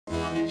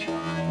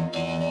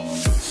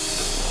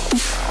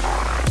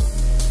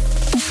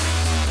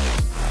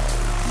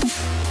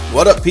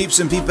What up, peeps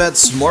and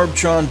peepettes?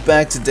 MorbTron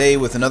back today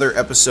with another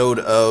episode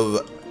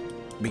of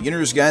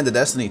Beginner's Guide to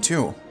Destiny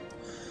 2.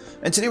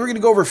 And today we're going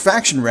to go over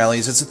faction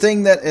rallies. It's a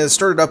thing that has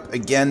started up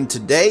again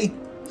today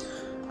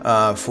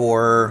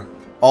for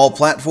all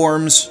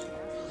platforms.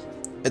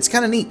 It's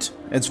kind of neat.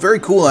 It's very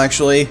cool,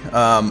 actually.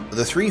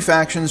 The three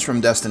factions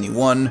from Destiny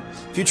 1,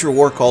 Future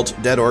War Cult,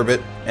 Dead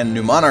Orbit, and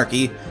New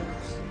Monarchy,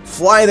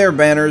 fly their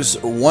banners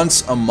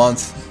once a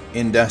month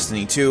in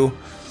Destiny 2.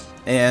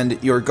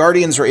 And your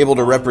guardians are able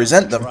to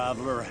represent them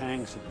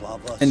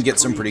and get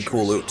some pretty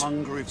cool loot.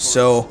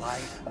 So,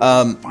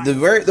 the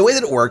way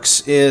that it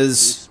works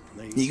is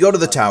you go to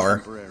the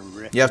tower,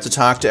 you have to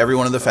talk to every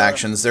one of the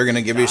factions. They're going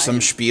to give you some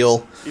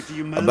spiel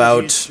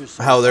about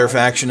how their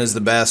faction is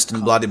the best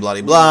and blah de blah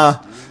de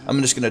blah.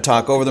 I'm just going to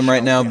talk over them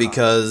right now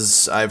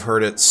because I've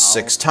heard it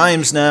 6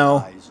 times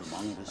now.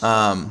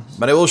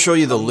 But I will show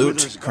you the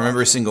loot from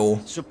every single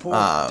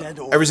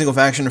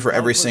faction for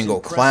every single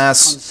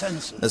class.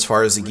 As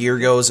far as the gear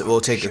goes, we'll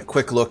take a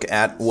quick look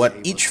at what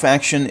each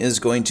faction is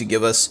going to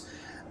give us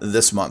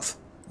this month.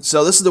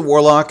 So this is the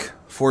Warlock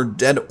for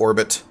Dead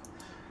Orbit.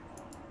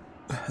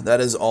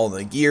 That is all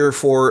the gear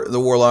for the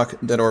Warlock,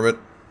 Dead Orbit.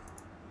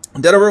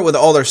 Dead Orbit with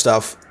all their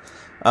stuff.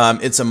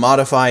 It's a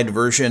modified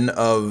version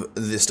of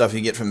the stuff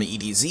you get from the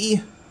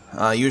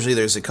EDZ. Usually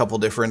there's a couple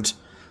different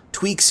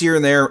tweaks here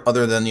and there,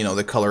 other than, you know,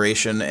 the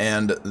coloration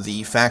and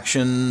the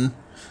faction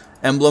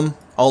emblem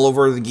all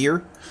over the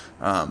gear.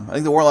 I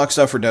think the Warlock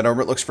stuff for Dead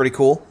Orbit looks pretty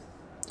cool.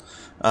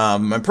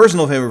 My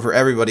personal favorite for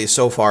everybody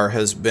so far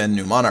has been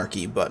New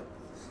Monarchy, but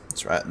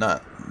that's right,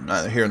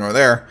 neither here nor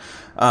there.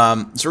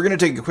 So we're going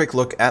to take a quick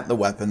look at the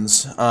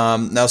weapons.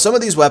 Now, some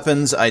of these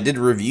weapons I did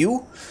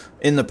review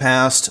in the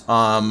past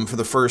for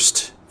the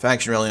first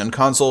faction rally on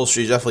console,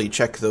 so you definitely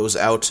check those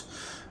out.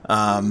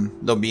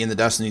 They'll be in the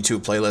Destiny 2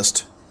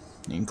 playlist.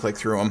 You can click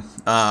through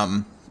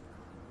them.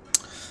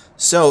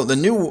 So the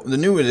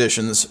new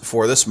additions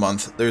for this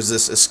month, there's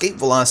this Escape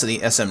Velocity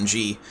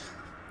SMG,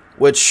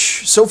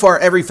 which so far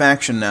every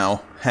faction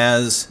now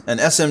has an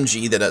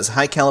SMG that has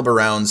high caliber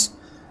rounds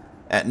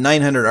at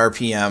 900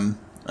 RPM.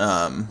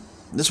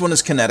 This one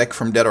is kinetic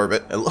from Dead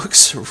Orbit. It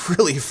looks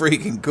really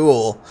freaking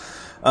cool.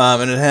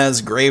 And it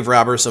has Grave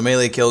Robber, so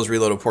melee kills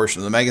reload a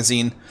portion of the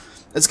magazine.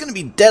 It's going to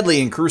be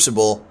deadly in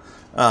Crucible,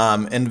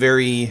 and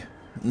very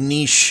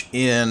niche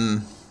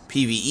in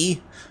PvE.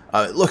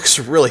 It looks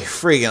really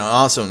freaking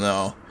awesome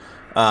though,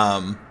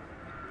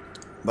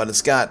 but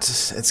it's got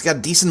a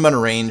decent amount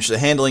of range. The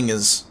handling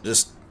is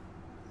just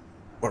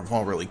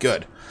well really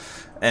good,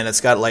 and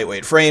it's got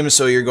lightweight frames,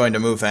 so you're going to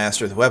move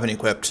faster with the weapon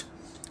equipped.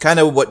 Kind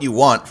of what you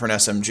want for an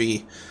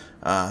SMG,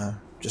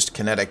 just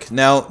kinetic.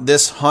 Now,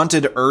 this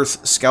Haunted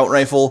Earth Scout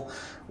Rifle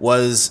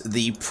was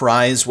the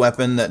prize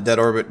weapon that Dead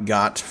Orbit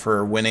got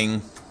for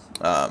winning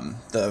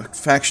the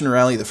faction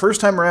rally the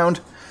first time around.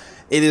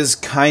 It is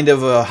kind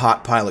of a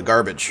hot pile of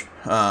garbage.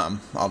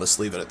 I'll just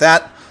leave it at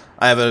that.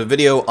 I have a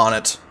video on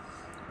it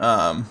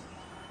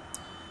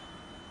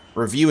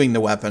reviewing the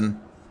weapon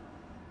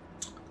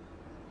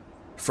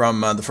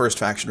from the first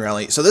faction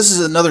rally. So this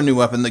is another new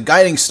weapon, the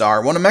Guiding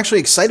Star, one I'm actually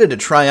excited to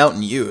try out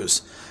and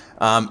use.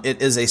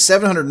 It is a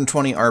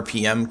 720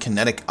 RPM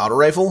kinetic auto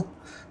rifle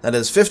that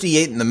is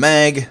 58 in the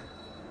mag,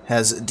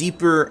 has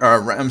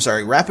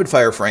rapid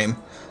fire frame,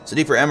 so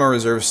deeper ammo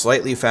reserve,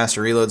 slightly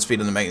faster reload speed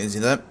in the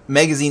magazine. That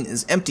magazine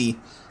is empty,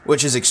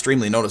 which is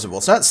extremely noticeable.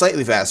 It's not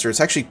slightly faster,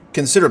 it's actually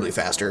considerably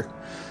faster.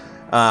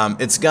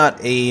 It's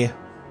got a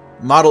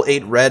Model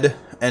 8 Red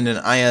and an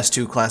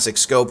IS-2 Classic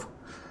scope.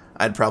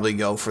 I'd probably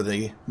go for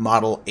the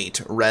Model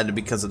 8 Red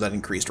because of that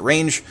increased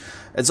range.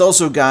 It's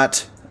also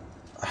got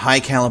high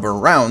caliber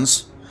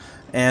rounds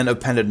and a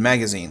appended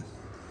magazine.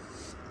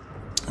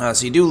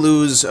 So you do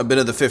lose a bit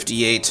of the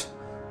 58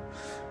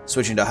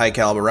 switching to high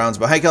caliber rounds,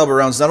 but high caliber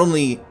rounds not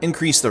only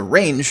increase the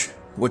range,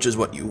 which is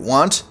what you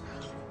want,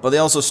 but they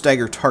also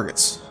stagger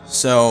targets.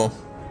 So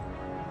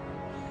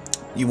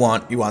you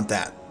want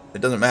that.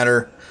 It doesn't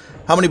matter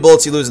how many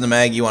bullets you lose in the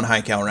mag, you want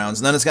high cal rounds.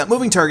 And then it's got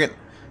moving target,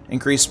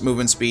 increased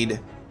movement speed,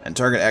 and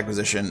target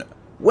acquisition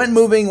when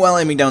moving while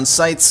aiming down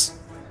sights.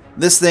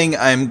 This thing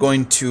I'm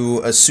going to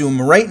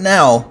assume right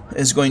now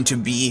is going to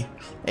be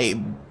a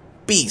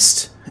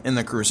beast in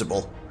the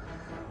Crucible.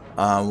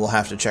 We'll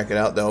have to check it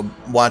out though.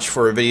 Watch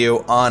for a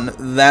video on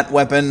that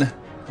weapon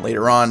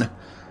later on.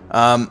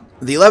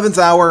 The 11th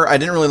Hour, I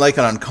didn't really like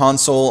it on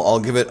console. I'll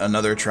give it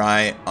another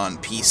try on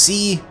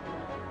PC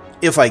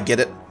if I get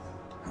it.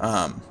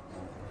 I'm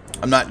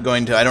not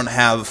going to, I don't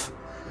have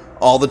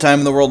all the time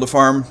in the world to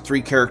farm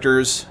 3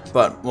 characters,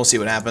 but we'll see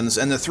what happens.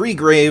 And the 3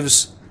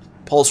 Graves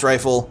Pulse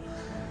Rifle,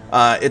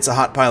 it's a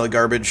hot pile of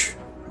garbage.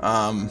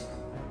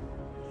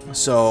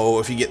 So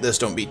if you get this,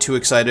 don't be too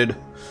excited.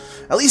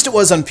 At least it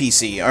was on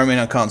PC, I mean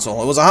on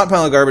console. It was a hot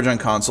pile of garbage on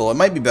console. It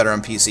might be better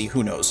on PC,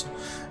 who knows.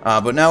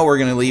 But now we're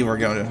going to leave. We're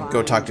going to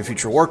go talk to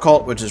Future War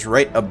Cult, which is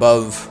right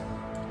above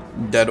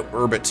Dead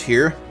Orbit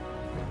here.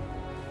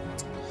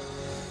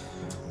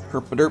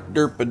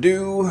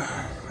 Herpa-derp-derp-a-doo.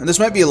 And this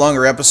might be a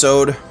longer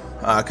episode,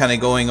 kind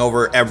of going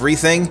over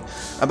everything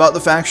about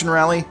the faction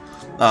rally.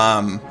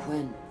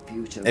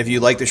 If you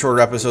like the shorter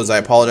episodes, I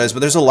apologize, but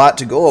there's a lot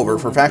to go over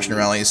for faction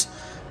rallies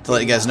to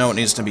let you guys know what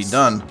needs to be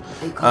done.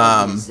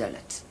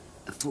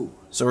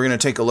 So we're going to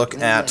take a look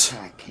at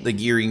the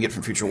gear you can get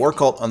from Future War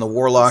Cult on the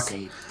Warlock.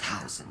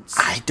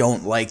 I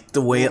don't like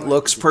the way it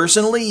looks,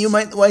 personally. You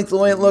might like the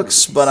way it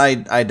looks, but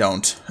I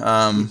don't.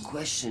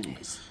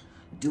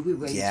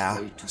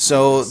 Yeah,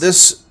 so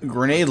this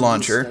grenade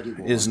launcher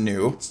is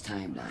new,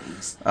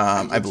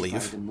 I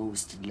believe.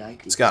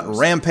 It's got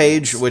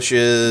Rampage, which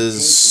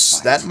is...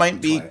 that might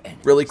be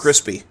really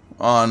crispy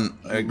on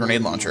a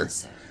grenade launcher.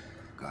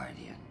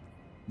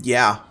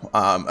 Yeah,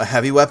 a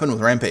heavy weapon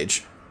with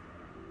Rampage.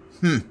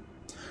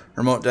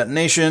 Remote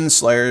detonation,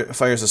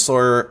 fires a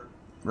slower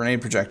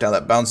grenade projectile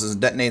that bounces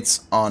and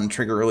detonates on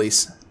trigger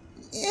release.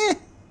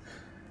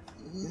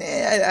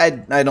 I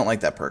don't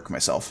like that perk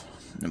myself.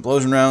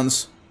 Implosion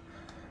rounds.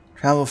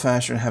 Travel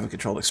faster and have a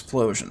controlled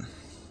explosion.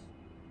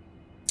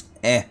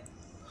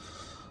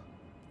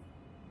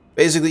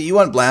 Basically, you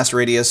want blast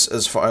radius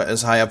as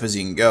high up as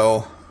you can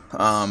go.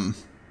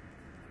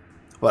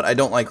 But I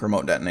don't like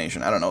remote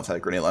detonation. I don't know if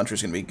that grenade launcher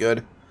is going to be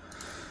good.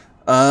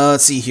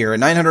 Let's see here. A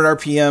 900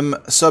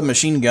 RPM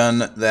submachine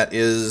gun that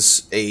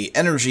is a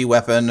energy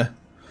weapon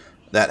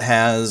that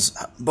has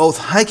both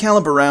high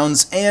caliber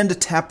rounds and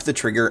tap the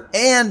trigger,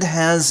 and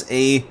has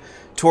a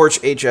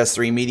Torch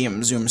HS3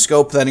 medium zoom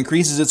scope that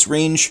increases its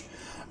range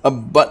a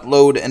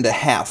buttload and a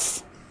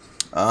half.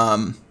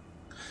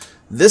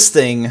 This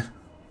thing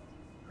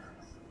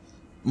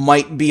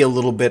might be a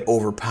little bit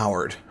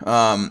overpowered.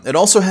 It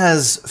also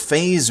has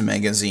Phase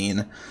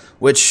Magazine,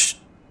 which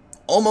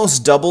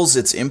almost doubles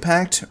its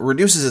impact,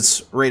 reduces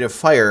its rate of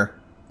fire,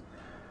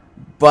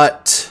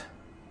 but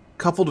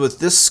coupled with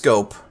this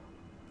scope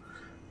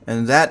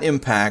and that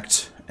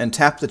impact and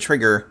tap the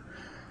trigger,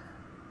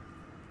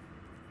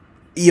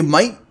 you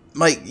might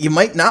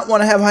not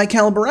want to have high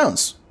caliber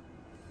rounds.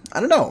 I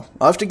don't know.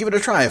 I'll have to give it a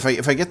try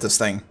if I get this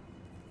thing.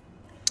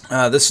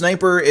 The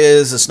sniper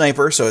is a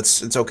sniper, so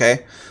it's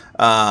okay.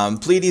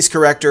 Pleiades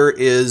Corrector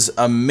is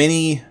a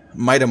mini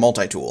Mida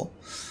multi-tool.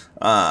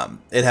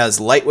 It has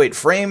lightweight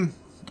frame,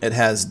 it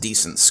has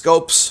decent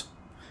scopes,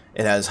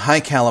 it has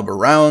high caliber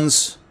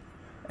rounds,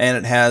 and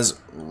it has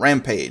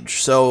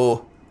Rampage.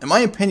 So, in my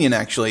opinion,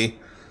 actually,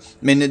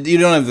 I mean, you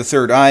don't have the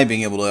third eye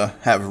being able to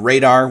have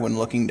radar when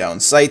looking down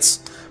sights,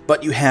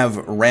 but you have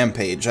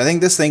Rampage. I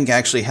think this thing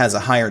actually has a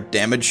higher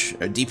damage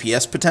or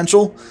DPS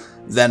potential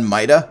than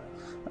Mida.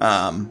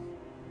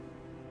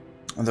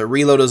 The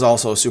reload is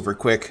also super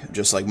quick,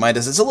 just like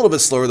Mida's. It's a little bit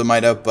slower than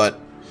Mida, but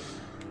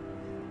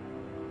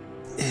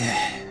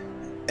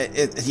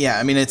yeah,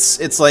 I mean,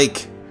 it's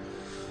like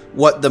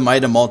what the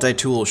Mida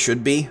multi-tool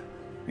should be.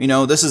 You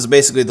know, this is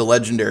basically the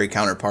legendary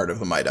counterpart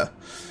of a Mida.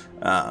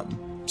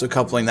 So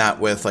coupling that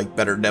with like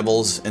better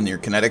devils in your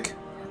kinetic,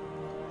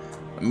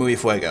 muy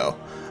fuego.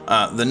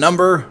 The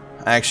number,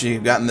 I actually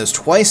have gotten this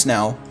twice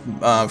now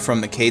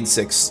from the Cade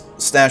 6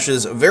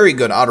 stashes. A very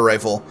good auto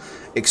rifle,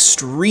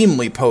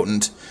 extremely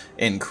potent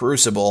in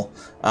Crucible.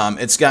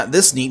 It's got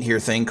this neat here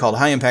thing called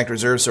High Impact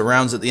Reserve, so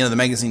rounds at the end of the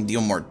magazine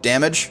deal more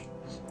damage.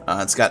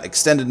 It's got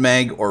extended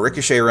mag or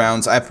ricochet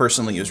rounds. I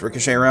personally use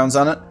ricochet rounds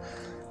on it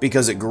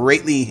because it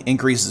greatly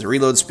increases the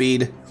reload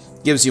speed,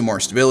 gives you more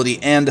stability,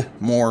 and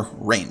more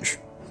range.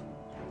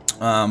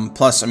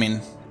 Plus, I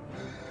mean,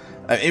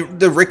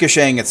 the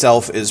ricocheting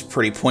itself is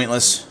pretty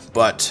pointless,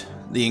 but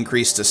the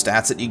increase to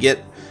stats that you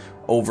get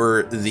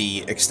over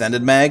the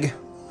extended mag,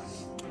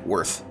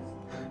 worth.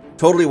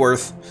 Totally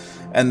worth.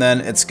 And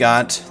then it's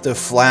got the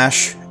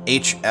Flash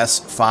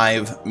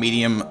HS5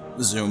 medium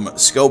zoom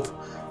scope,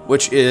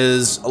 which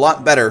is a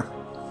lot better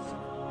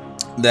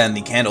than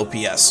the Candle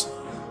PS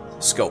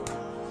scope.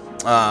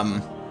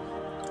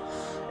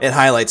 It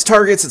highlights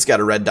targets, it's got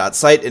a red dot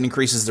sight, it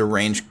increases the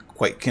range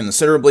quite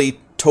considerably,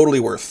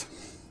 totally worth.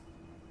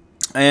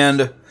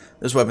 And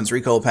this weapon's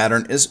recoil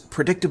pattern is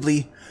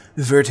predictably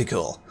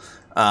vertical.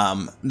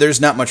 There's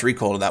not much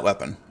recoil to that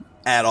weapon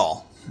at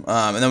all.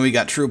 And then we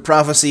got True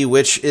Prophecy,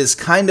 which is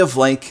kind of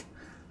like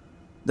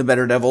the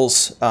Better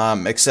Devils,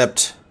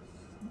 except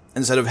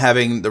instead of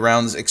having the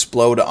rounds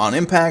explode on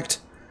impact,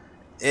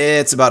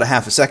 it's about a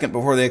half a second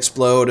before they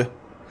explode.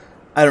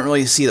 I don't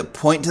really see the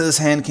point to this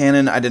hand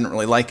cannon. I didn't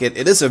really like it.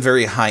 It is a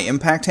very high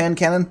impact hand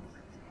cannon.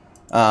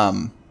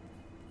 I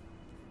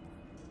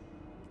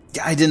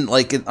didn't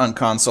like it on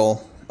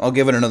console. I'll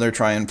give it another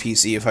try on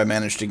PC if I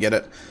manage to get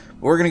it.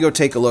 But we're going to go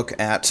take a look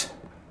at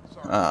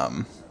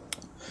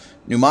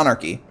New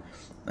Monarchy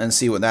and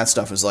see what that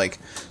stuff is like.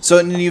 So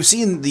you've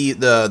seen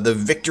the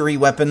victory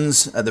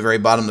weapons at the very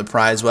bottom, the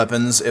prize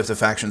weapons, if the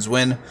factions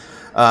win.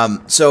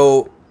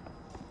 So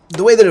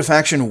the way that a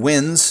faction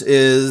wins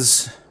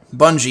is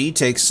Bungie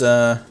takes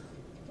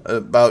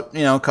about,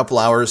 a couple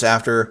hours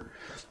after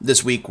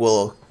this week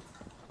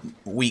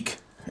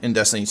in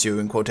Destiny 2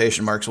 in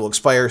quotation marks will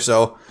expire,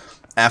 so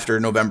after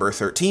November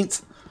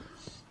 13th,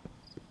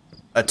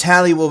 a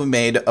tally will be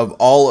made of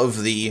all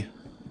of the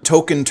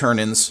token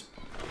turn-ins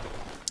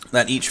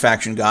that each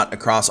faction got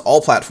across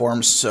all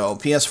platforms, so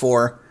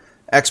PS4,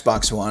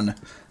 Xbox One,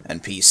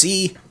 and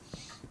PC.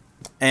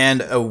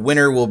 and a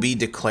winner will be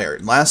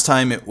declared. Last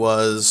time it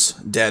was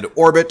Dead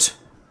Orbit,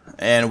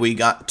 and we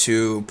got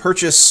to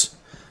purchase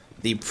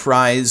the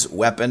prize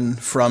weapon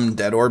from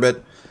Dead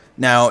Orbit.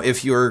 Now,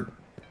 if your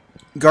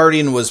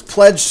Guardian was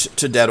pledged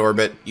to Dead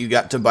Orbit, you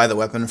got to buy the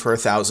weapon for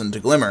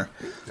 1,000 glimmer.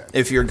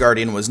 If your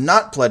Guardian was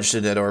not pledged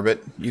to Dead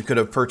Orbit, you could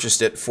have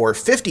purchased it for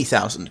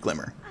 50,000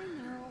 glimmer.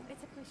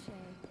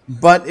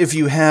 But if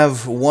you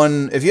have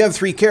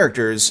three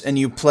characters and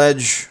you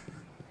pledge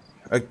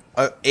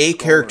a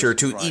character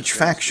to each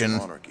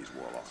faction,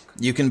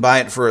 you can buy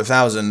it for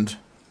 1,000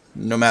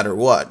 no matter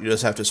what. You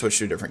just have to switch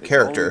to a different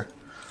character.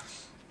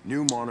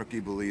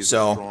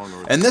 So,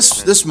 and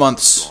this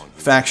month's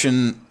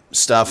faction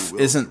stuff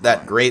isn't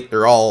that great.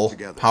 They're all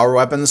power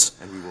weapons.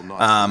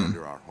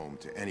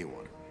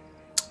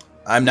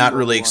 I'm not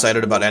really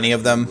excited about any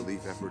of them.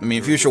 I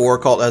mean, Future War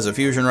Cult has a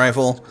fusion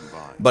rifle,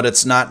 but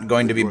it's not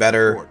going to be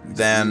better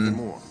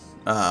than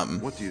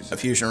a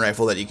fusion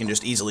rifle that you can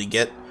just easily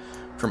get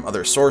from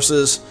other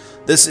sources.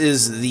 This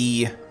is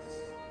the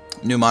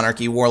New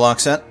Monarchy Warlock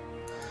set.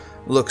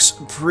 Looks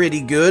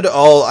pretty good.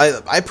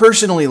 I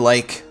personally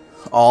like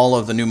all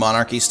of the New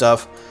Monarchy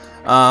stuff.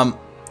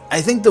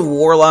 I think the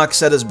Warlock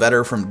set is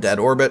better from Dead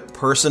Orbit,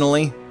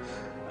 personally.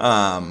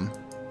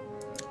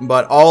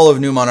 But all of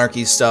New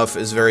Monarchy's stuff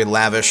is very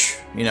lavish.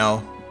 You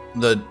know,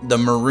 the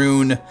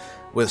maroon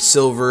with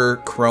silver,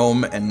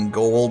 chrome, and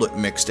gold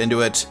mixed into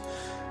it.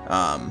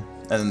 And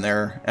then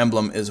their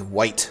emblem is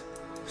white.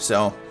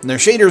 So, their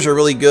shaders are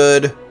really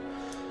good.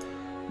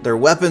 Their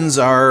weapons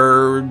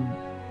are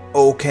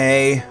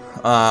okay.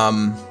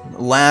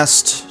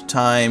 Last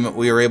time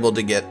we were able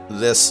to get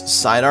this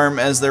sidearm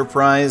as their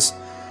prize.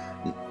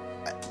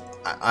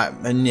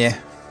 And yeah,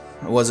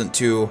 I wasn't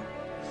too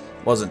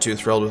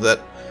thrilled with it.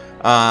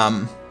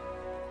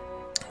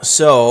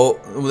 So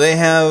they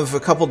have a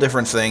couple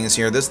different things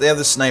here. They have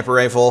the sniper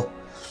rifle.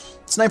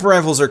 Sniper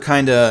rifles are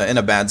kind of in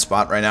a bad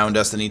spot right now in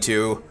Destiny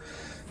 2.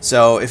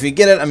 So if you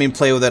get it, I mean,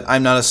 play with it.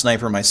 I'm not a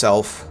sniper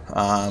myself.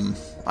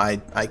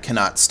 I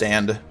cannot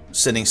stand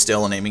sitting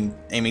still and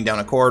aiming down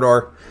a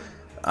corridor.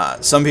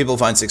 Some people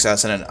find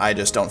success in it. I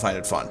just don't find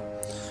it fun.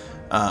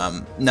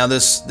 Now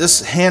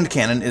this hand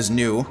cannon is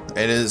new.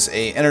 It is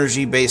a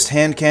energy-based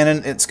hand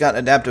cannon. It's got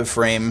adaptive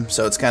frame,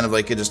 so it's kind of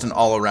like just an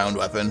all-around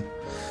weapon.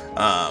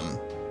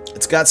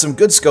 It's got some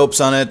good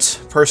scopes on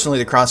it. Personally,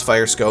 the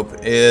crossfire scope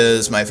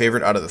is my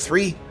favorite out of the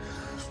three.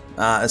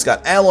 It's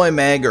got alloy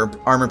mag or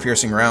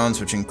armor-piercing rounds,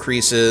 which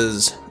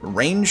increases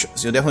range.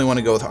 So you'll definitely want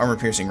to go with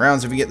armor-piercing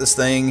rounds if you get this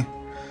thing.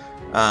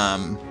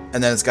 And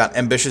then it's got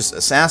ambitious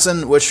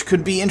assassin, which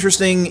could be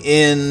interesting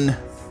in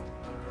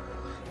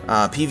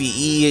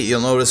PvE. You'll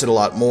notice it a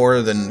lot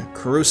more than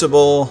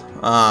Crucible.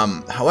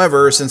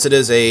 However, since it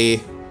is a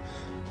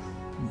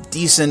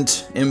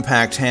decent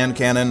impact hand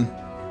cannon,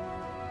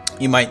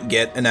 you might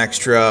get an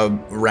extra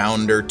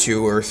round or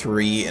 2 or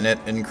 3 in it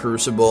in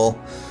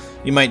Crucible.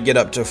 You might get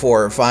up to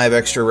 4 or 5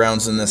 extra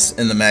rounds in this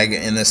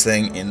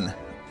thing in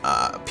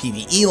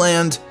PvE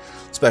land,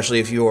 especially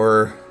if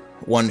you're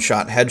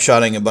one-shot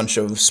headshotting a bunch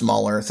of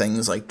smaller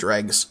things like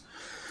dregs.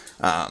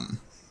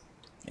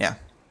 Yeah,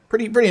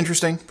 pretty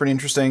interesting.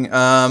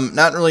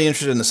 Not really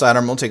interested in the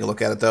sidearm. We'll take a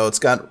look at it though. It's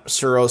got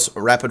Suros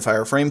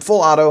rapid-fire frame,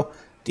 full auto,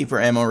 deeper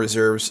ammo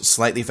reserves,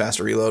 slightly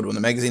faster reload when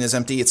the magazine is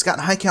empty. It's got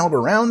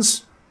high-caliber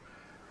rounds,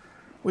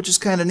 which is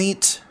kind of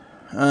neat.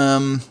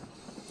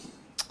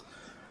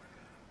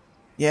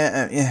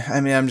 Yeah,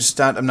 I mean,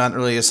 I'm not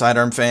really a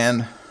sidearm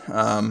fan.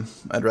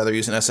 I'd rather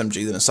use an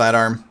SMG than a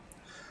sidearm.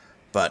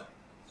 But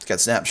it's got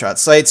snapshot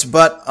sights.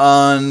 But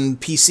on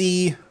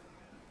PC,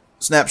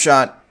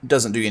 snapshot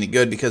doesn't do you any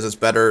good because it's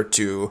better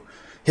to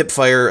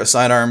hip-fire a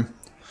sidearm.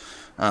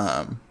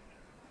 And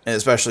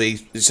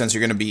especially since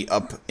you're going to be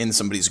up in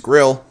somebody's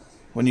grill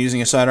when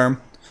using a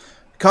sidearm.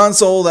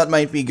 Console, that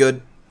might be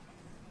good.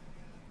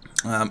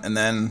 And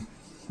then,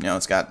 you know,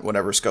 it's got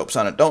whatever scopes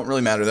on it. Don't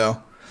really matter,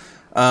 though.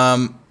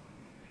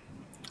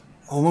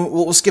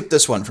 We'll skip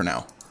this one for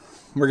now.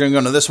 We're going to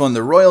go to this one,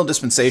 the Royal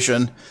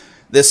Dispensation.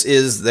 This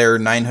is their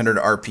 900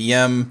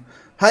 RPM,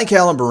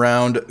 high-caliber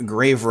round,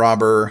 Grave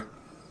Robber,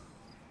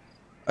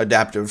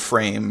 adaptive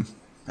frame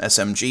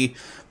SMG.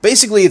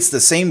 Basically, it's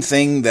the same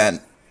thing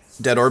that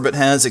Dead Orbit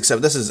has,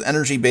 except this is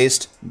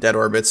energy-based. Dead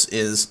Orbit's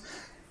is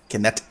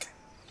kinetic.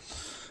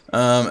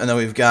 And then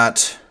we've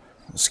got...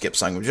 skip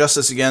Song of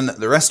Justice again.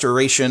 The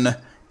Restoration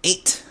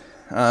 8.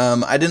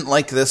 I didn't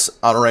like this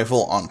auto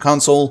rifle on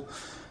console.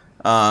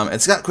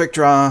 It's got quick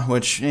draw,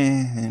 which, I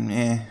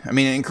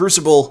mean, in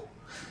Crucible,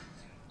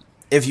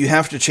 if you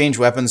have to change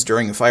weapons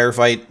during a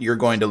firefight, you're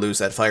going to lose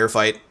that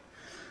firefight.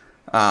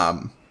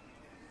 I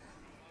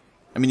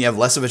mean, you have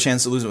less of a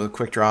chance to lose it with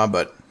quick draw,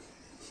 but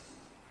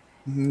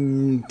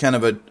kind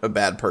of a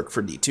bad perk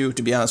for D2,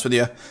 to be honest with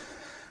you.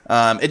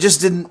 It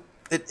just didn't...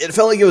 It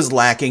felt like it was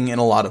lacking in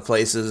a lot of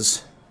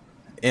places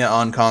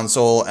on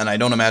console, and I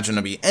don't imagine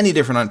it'll be any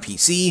different on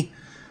PC.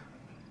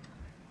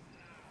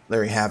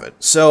 There you have it.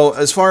 So,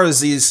 as far as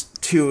these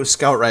two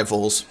scout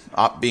rifles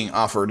being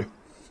offered,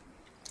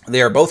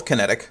 they are both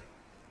kinetic.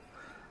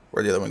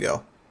 Where'd the other one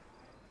go?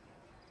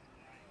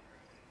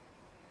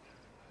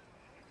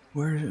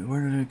 Where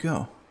did it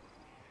go?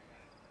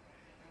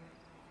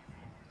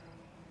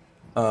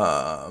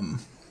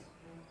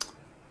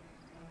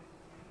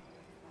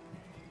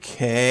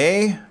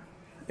 Okay.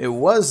 It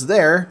was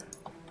there.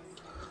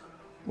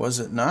 Was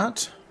it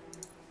not?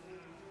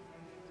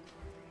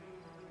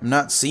 I'm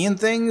not seeing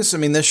things? I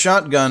mean, this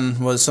shotgun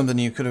was something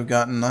you could have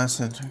gotten last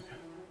time.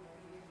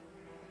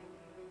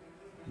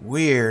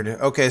 Weird.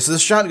 Okay, so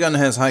this shotgun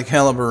has high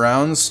caliber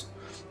rounds.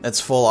 It's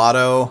full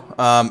auto.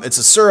 It's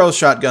a Suro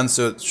shotgun,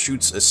 so it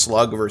shoots a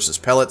slug versus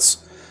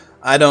pellets.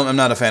 I'm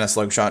not a fan of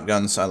slug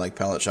shotguns. I like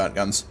pellet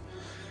shotguns.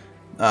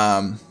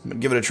 But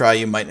give it a try.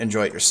 You might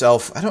enjoy it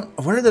yourself.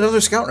 Where did that other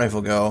scout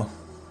rifle go?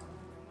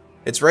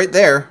 It's right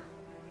there.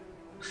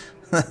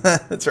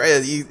 It's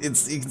right. You can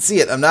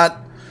see it. I'm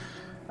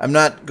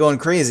not going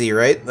crazy,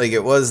 right? Like,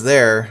 it was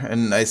there,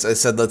 and I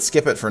said let's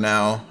skip it for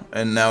now,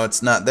 and now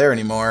it's not there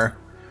anymore.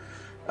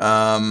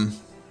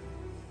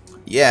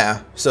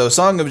 Yeah, so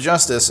Song of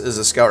Justice is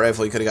a scout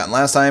rifle you could have gotten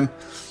last time.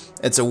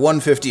 It's a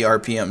 150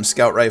 RPM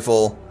scout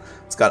rifle.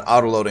 It's got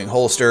auto-loading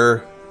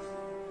holster.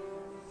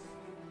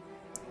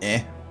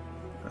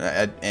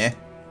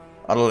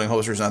 Auto-loading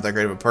holster is not that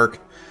great of a perk.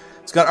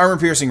 It's got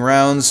armor-piercing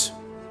rounds.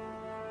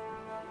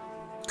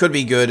 Could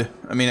be good.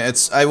 I mean,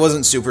 I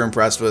wasn't super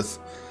impressed with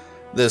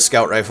the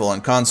scout rifle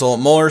on console,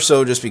 more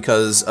so just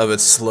because of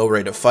its slow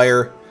rate of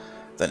fire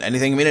than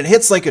anything. I mean, it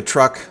hits like a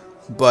truck,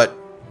 but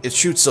it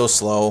shoots so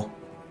slow.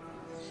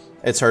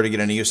 It's hard to get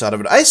any use out of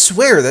it. I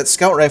swear that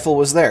scout rifle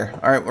was there.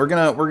 All right, we're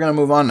gonna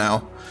move on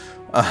now,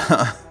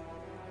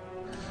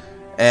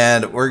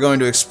 and we're going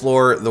to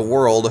explore the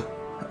world,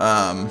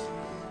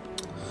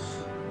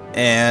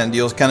 and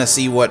you'll kind of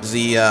see what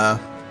the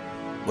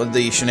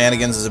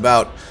shenanigans is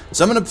about.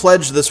 So I'm gonna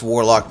pledge this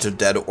warlock to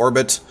Dead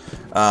Orbit.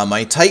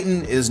 My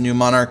Titan is New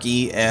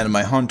Monarchy, and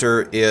my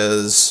Hunter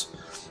is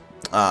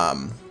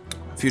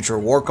Future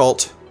War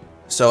Cult.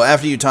 So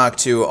after you talk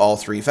to all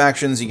three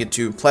factions, you get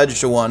to pledge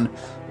to one.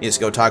 You just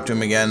go talk to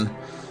him again,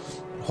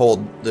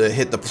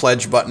 hit the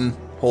pledge button,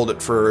 hold it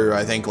for,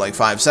 I think, like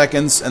 5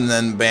 seconds, and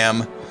then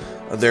bam,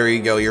 there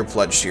you go, you're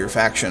pledged to your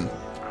faction.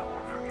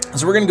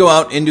 So we're going to go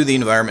out into the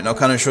environment, and I'll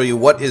kind of show you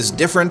what is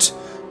different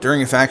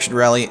during a faction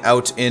rally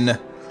out in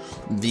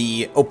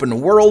the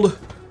open world,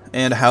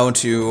 and how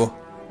to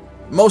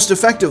most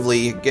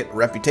effectively get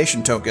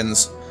reputation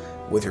tokens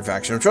with your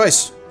faction of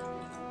choice.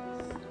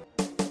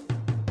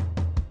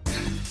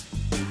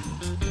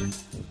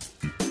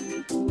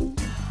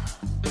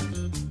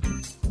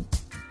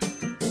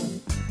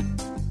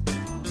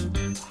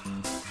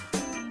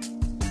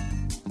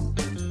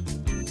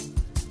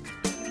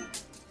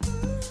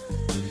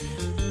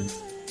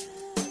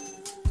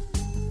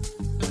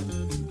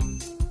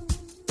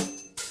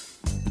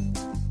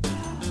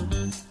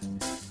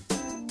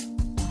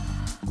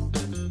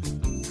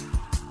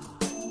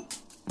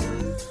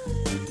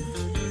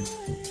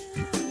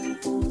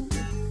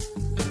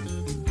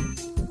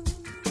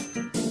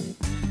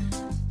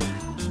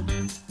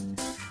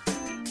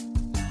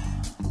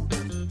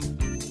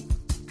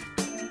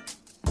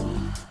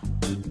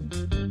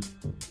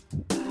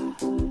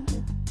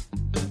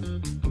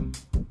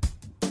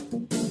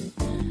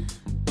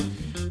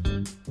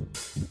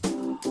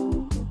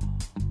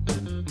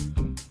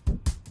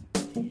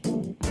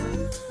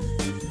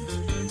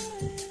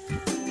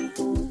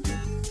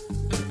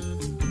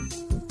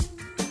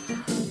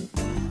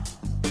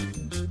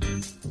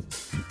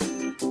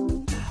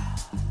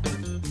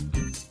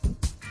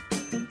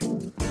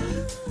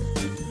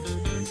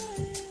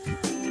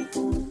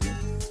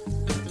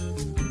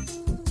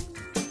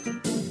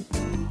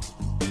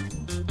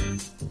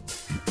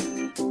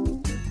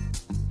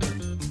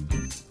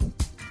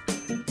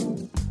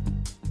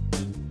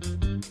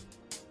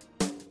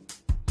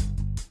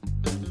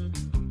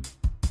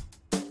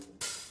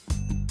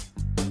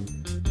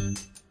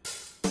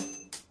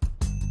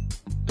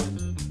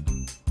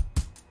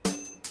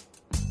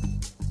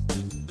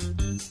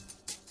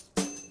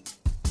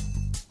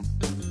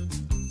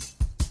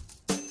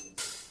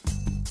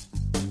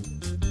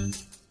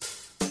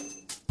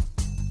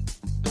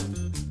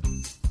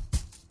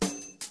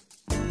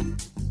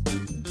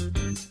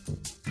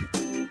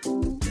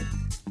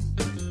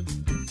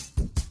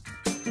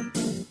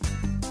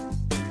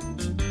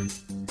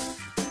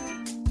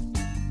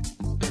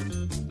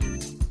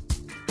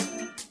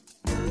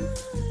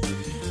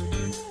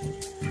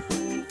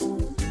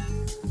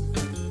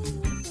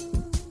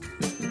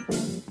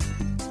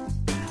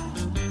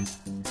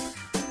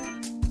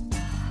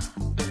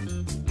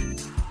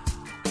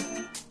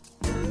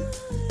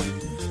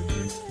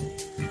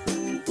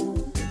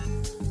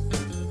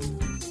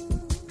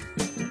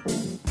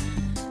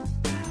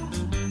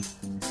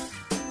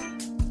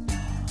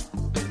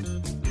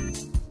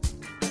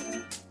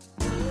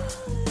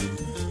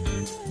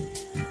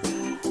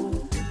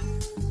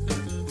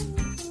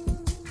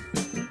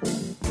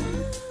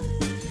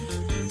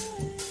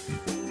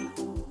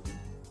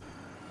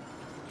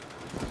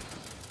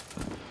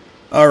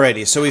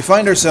 Alrighty, so we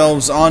find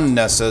ourselves on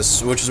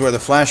Nessus, which is where the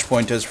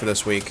flashpoint is for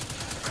this week.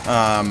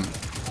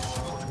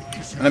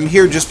 And I'm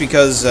here just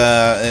because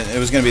it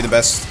was going to be the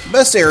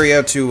best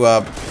area to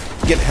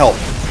get help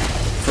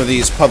for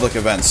these public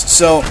events.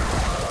 So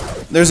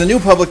there's a new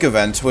public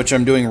event, which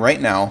I'm doing right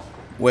now,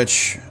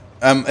 which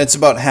it's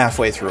about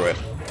halfway through it.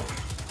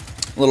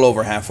 A little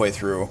over halfway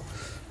through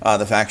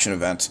the faction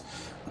event,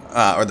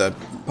 or the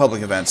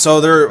public event.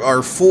 So there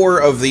are 4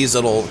 of these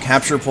little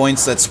capture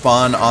points that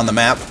spawn on the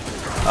map.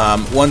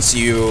 Once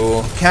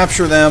you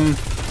capture them,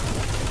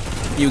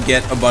 you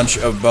get a bunch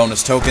of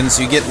bonus tokens.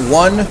 You get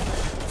 1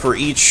 for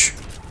each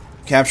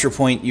capture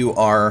point you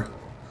are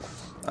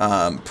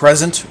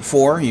present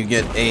for. You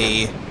get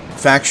a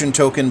faction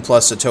token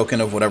plus a token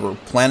of whatever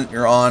planet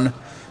you're on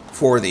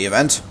for the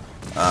event.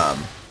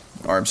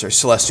 Or I'm sorry,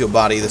 celestial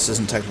body. This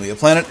isn't technically a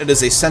planet. It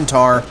is a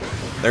centaur.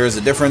 There is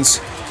a difference.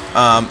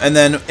 And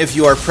then if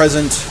you are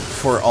present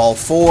for all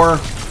 4,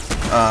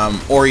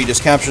 or you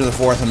just capture the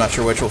 4th, I'm not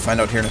sure which, we'll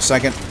find out here in a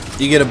second,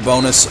 you get a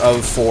bonus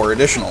of 4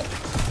 additional.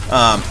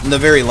 In the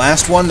very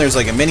last one, there's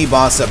like a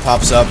mini-boss that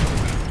pops up.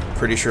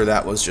 Pretty sure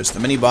that was just the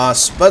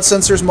mini-boss, but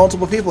since there's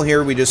multiple people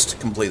here, we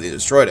just completely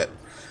destroyed it.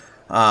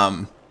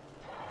 And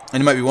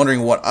you might be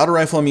wondering what auto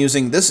rifle I'm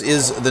using. This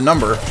is the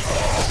number,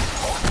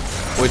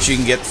 which you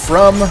can get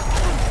from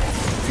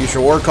Future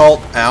War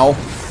Cult. Ow.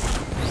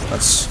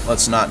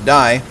 Let's not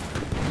die.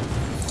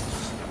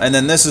 And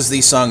then this is the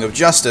Song of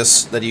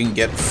Justice that you can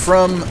get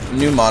from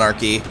New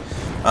Monarchy,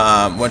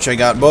 which I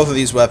got both of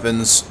these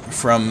weapons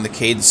from the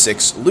Cade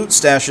 6 loot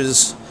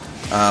stashes,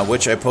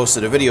 which I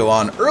posted a video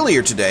on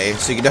earlier today,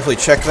 so you can definitely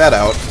check that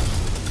out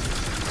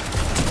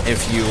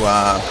if you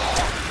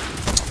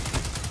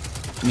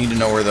need to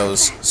know where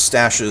those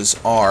stashes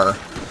are.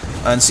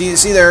 And see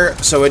there,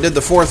 so I did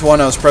the 4th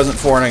one I was present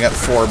for, and I got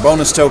 4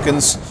 bonus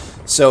tokens.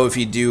 So if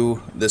you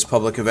do this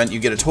public event, you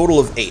get a total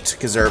of 8,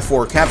 because there are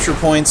 4 capture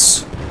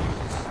points,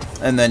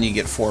 and then you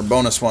get 4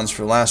 bonus ones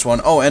for the last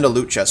one. Oh, and a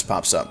loot chest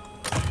pops up.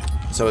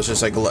 So it's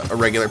just like a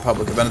regular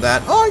public event of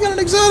that. Oh, I got an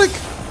exotic!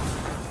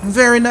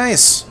 Very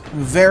nice.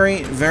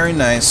 Very, very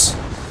nice.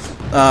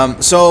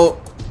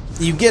 So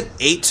you get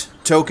 8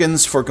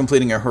 tokens for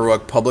completing a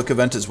heroic public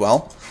event as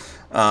well.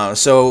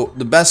 So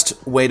the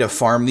best way to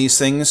farm these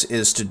things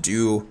is to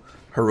do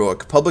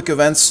heroic public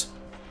events.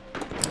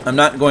 I'm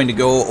not going to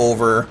go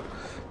over,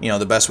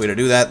 the best way to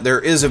do that. There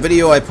is a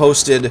video I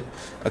posted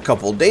a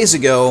couple days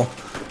ago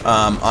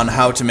on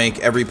how to make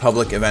every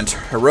public event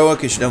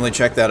heroic. You should definitely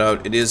check that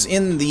out. It is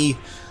in the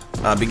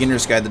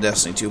Beginner's Guide to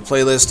Destiny 2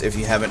 playlist if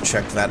you haven't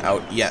checked that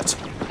out yet.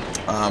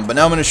 But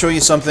now I'm going to show you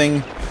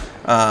something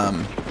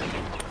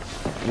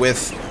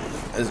with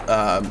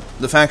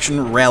the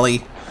faction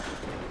rally,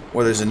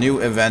 where there's a new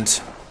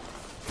event,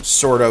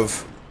 sort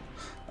of,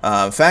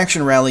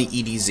 faction rally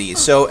EDZ.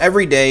 So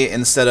every day,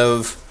 instead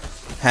of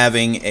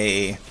having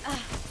a,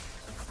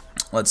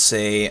 let's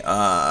say,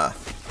 let's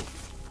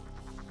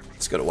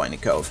go to Whiny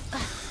Cove.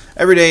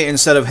 Every day,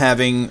 instead of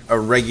having a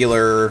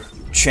regular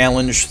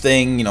challenge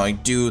thing,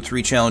 like do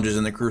 3 challenges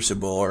in the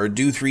Crucible, or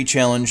do 3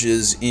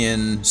 challenges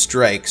in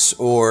Strikes,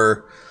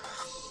 or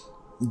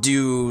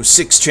do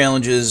 6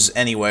 challenges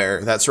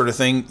anywhere, that sort of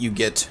thing, you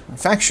get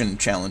faction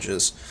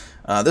challenges.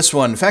 This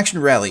one, Faction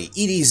Rally,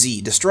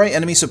 EDZ, destroy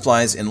enemy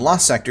supplies in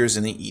lost sectors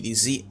in the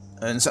EDZ,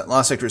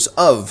 lost sectors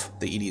of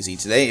the EDZ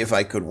today, if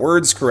I could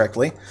words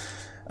correctly.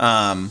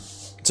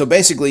 So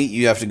basically,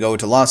 you have to go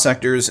to lost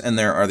sectors, and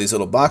there are these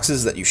little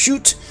boxes that you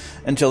shoot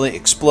until they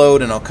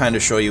explode, and I'll kind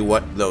of show you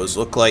what those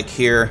look like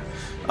here.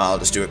 I'll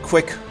just do a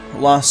quick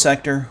lost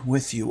sector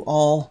with you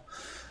all.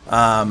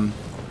 And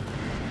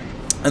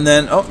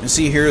then, oh, you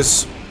see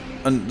here's,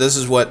 this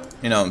is what,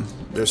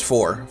 there's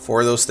 4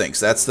 of those things.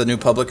 That's the new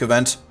public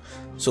event.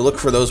 So look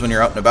for those when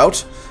you're out and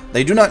about.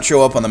 They do not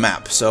show up on the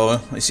map. So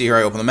you see here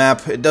I open the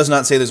map. It does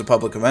not say there's a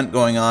public event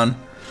going on,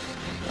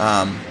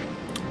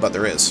 but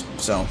there is.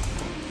 So,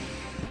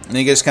 and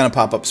they just kind of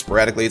pop up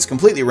sporadically. It's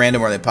completely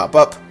random where they pop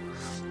up,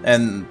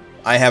 and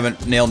I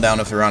haven't nailed down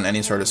if they're on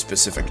any sort of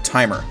specific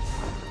timer.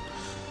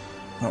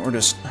 But we're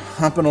just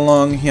hopping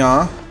along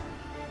here,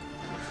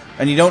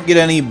 and you don't get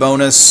any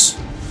bonus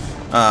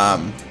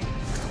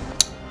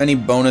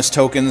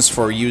tokens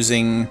for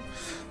using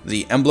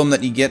the emblem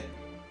that you get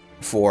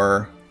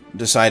for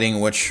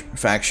deciding which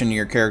faction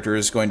your character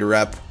is going to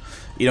rep.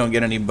 You don't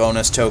get any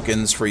bonus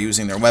tokens for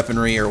using their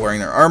weaponry or wearing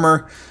their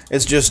armor.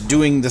 It's just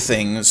doing the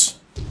things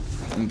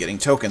and getting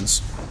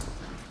tokens.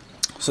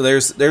 So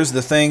there's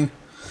the thing.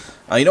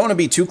 You don't want to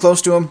be too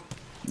close to them.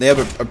 They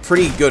have a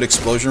pretty good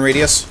explosion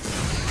radius.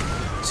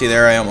 See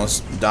there, I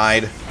almost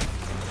died.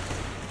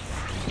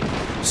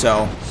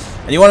 So,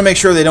 and you want to make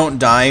sure they don't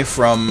die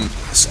from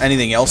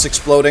anything else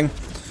exploding.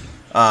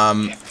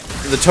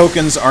 The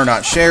tokens are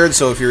not shared,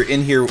 so if you're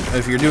in here,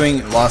 if you're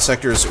doing lost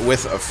sectors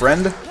with a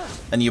friend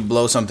and you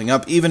blow something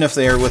up, even if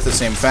they are with the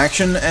same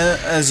faction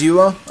as you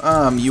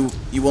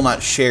will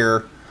not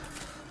share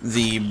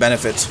the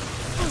benefit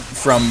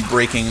from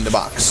breaking the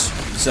box.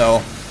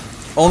 So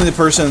only the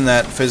person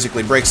that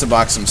physically breaks the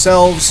box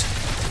themselves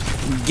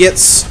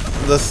gets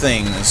the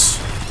things.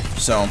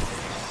 So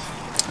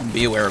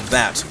be aware of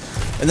that.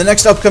 In the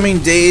next upcoming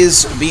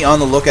days, be on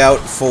the lookout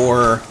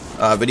for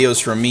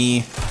videos from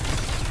me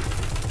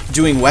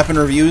doing weapon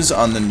reviews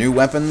on the new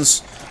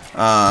weapons,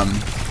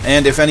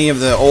 and if any of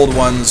the old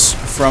ones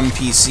from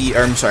PC,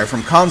 or I'm sorry,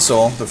 from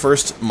console, the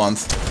first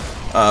month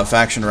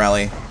faction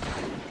rally,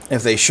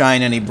 if they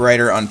shine any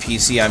brighter on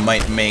PC, I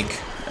might make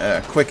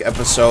a quick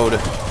episode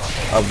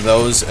of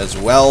those as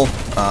well,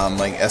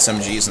 like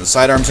SMGs and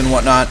sidearms and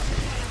whatnot.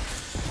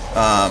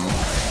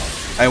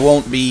 I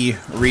won't be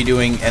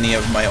redoing any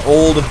of my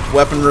old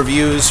weapon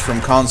reviews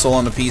from console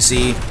on the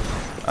PC.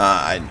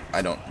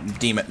 I don't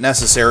deem it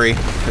necessary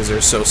because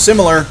they're so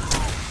similar.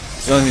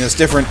 The only thing that's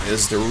different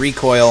is the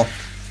recoil,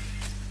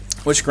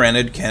 which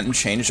granted can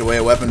change the way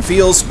a weapon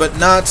feels, but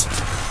not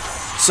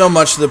so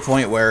much to the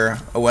point where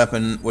a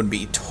weapon would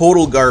be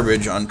total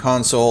garbage on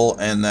console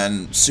and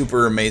then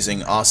super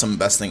amazing, awesome,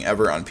 best thing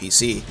ever on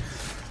PC.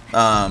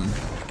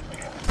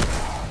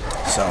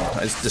 So,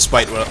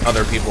 despite what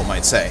other people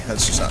might say,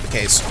 that's just not the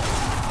case.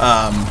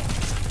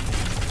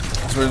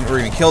 So we're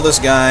gonna kill this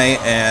guy,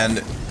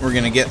 and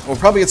we'll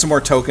probably get some more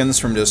tokens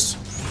from just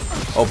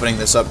opening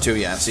this up too.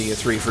 Yeah, so you get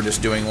 3 for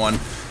just doing one.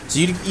 So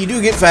you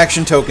do get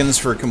faction tokens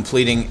for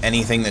completing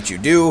anything that you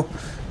do.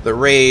 The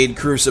raid,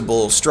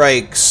 crucible,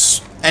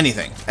 strikes,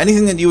 anything.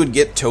 Anything that you would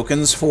get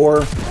tokens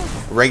for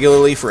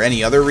regularly for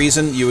any other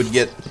reason, you would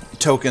get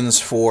tokens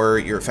for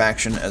your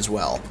faction as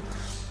well.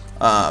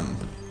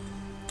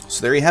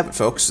 So there you have it,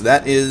 folks.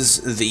 That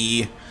is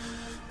the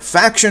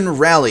faction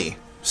rally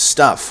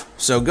stuff.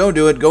 So go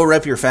do it. Go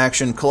rep your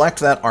faction. Collect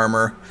that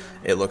armor.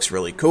 It looks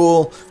really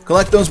cool.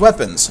 Collect those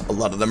weapons. A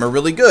lot of them are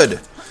really good.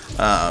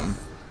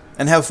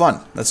 And have fun.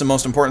 That's the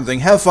most important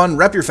thing. Have fun,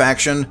 rep your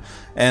faction,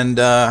 and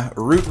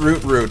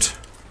root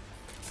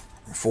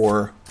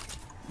for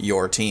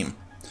your team.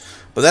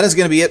 But that is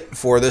going to be it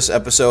for this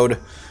episode.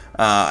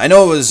 I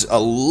know it was a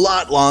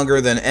lot longer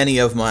than any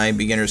of my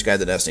Beginner's Guide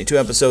to Destiny 2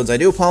 episodes. I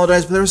do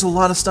apologize, but there was a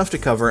lot of stuff to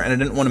cover, and I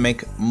didn't want to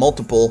make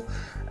multiple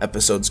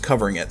episodes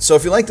covering it. So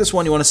if you like this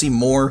one, you want to see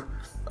more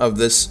of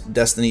this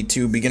Destiny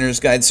 2 Beginner's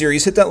Guide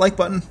series, hit that like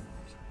button.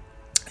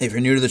 If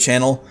you're new to the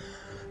channel,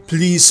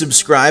 please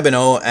subscribe. I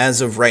know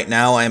as of right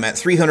now, I am at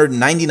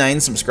 399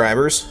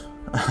 subscribers.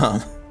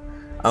 I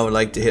would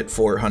like to hit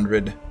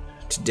 400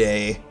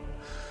 today.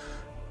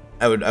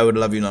 I would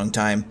love you a long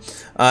time.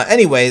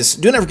 Anyways,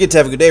 do not forget to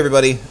have a good day,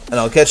 everybody, and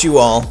I'll catch you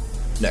all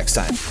next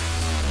time.